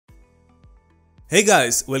Hey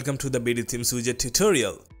guys, welcome to the BdThemes widget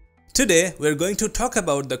tutorial. Today we are going to talk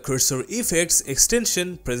about the cursor effects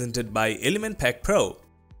extension presented by Elementor Pro.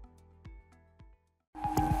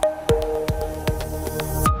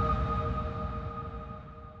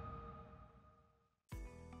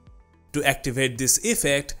 To activate this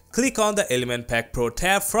effect, click on the Elementor Pro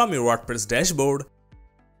tab from your WordPress dashboard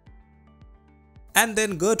and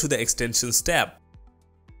then go to the Extensions tab.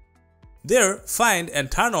 There, find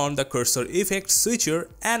and turn on the cursor effects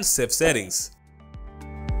switcher and save settings.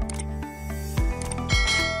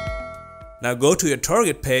 Now go to your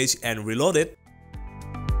target page and reload it.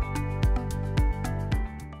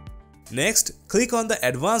 Next, click on the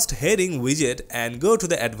Advanced Heading widget and go to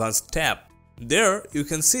the Advanced tab. There, you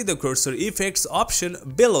can see the cursor effects option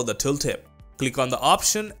below the tooltip. Click on the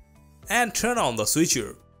option and turn on the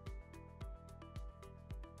switcher.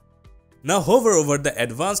 Now hover over the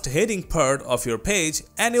advanced heading part of your page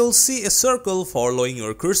and you'll see a circle following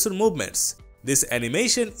your cursor movements. This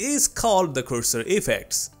animation is called the cursor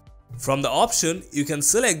effects. From the option, you can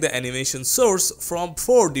select the animation source from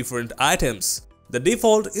 4 different items. The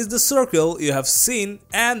default is the circle you have seen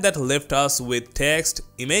and that left us with text,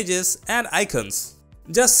 images and icons.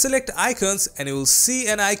 Just select icons and you will see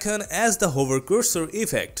an icon as the hover cursor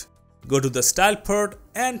effect. Go to the style part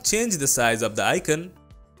and change the size of the icon.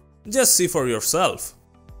 Just see for yourself.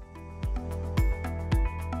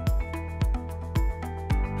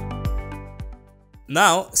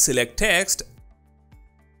 Now select text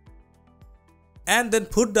and then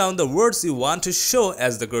put down the words you want to show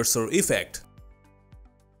as the cursor effect.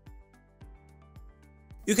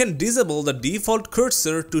 You can disable the default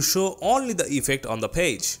cursor to show only the effect on the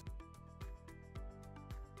page.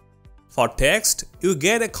 For text, you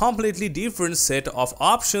get a completely different set of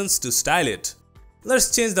options to style it.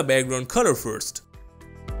 Let's change the background color first.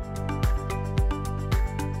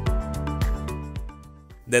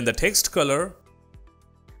 Then the text color.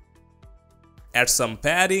 Add some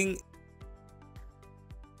padding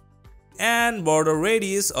and border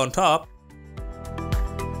radius on top.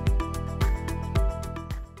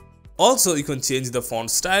 Also, you can change the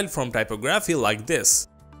font style from typography like this.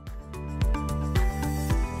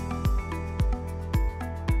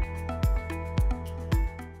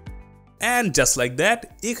 And just like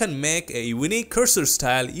that, you can make a unique cursor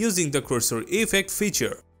style using the cursor effect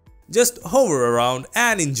feature. Just hover around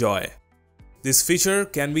and enjoy. This feature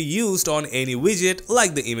can be used on any widget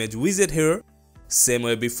like the image widget here. Same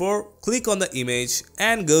way before, click on the image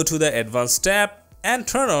and go to the Advanced tab and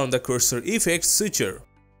turn on the cursor effect switcher.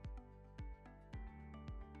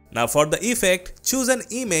 Now for the effect, choose an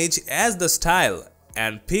image as the style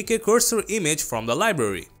and pick a cursor image from the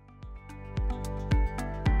library.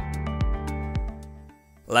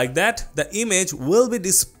 Like that, the image will be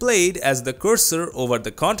displayed as the cursor over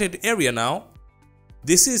the content area now.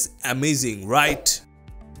 This is amazing, right?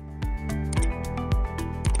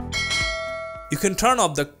 You can turn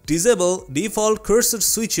off the disable default cursor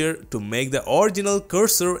switcher to make the original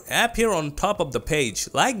cursor appear on top of the page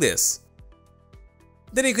like this.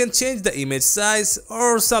 Then you can change the image size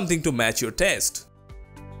or something to match your taste.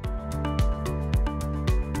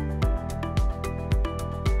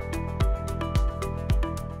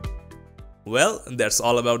 Well, that's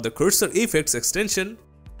all about the cursor effects extension.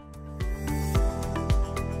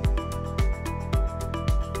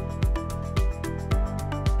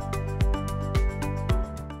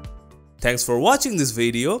 Thanks for watching this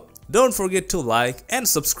video. Don't forget to like and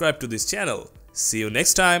subscribe to this channel. See you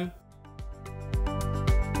next time.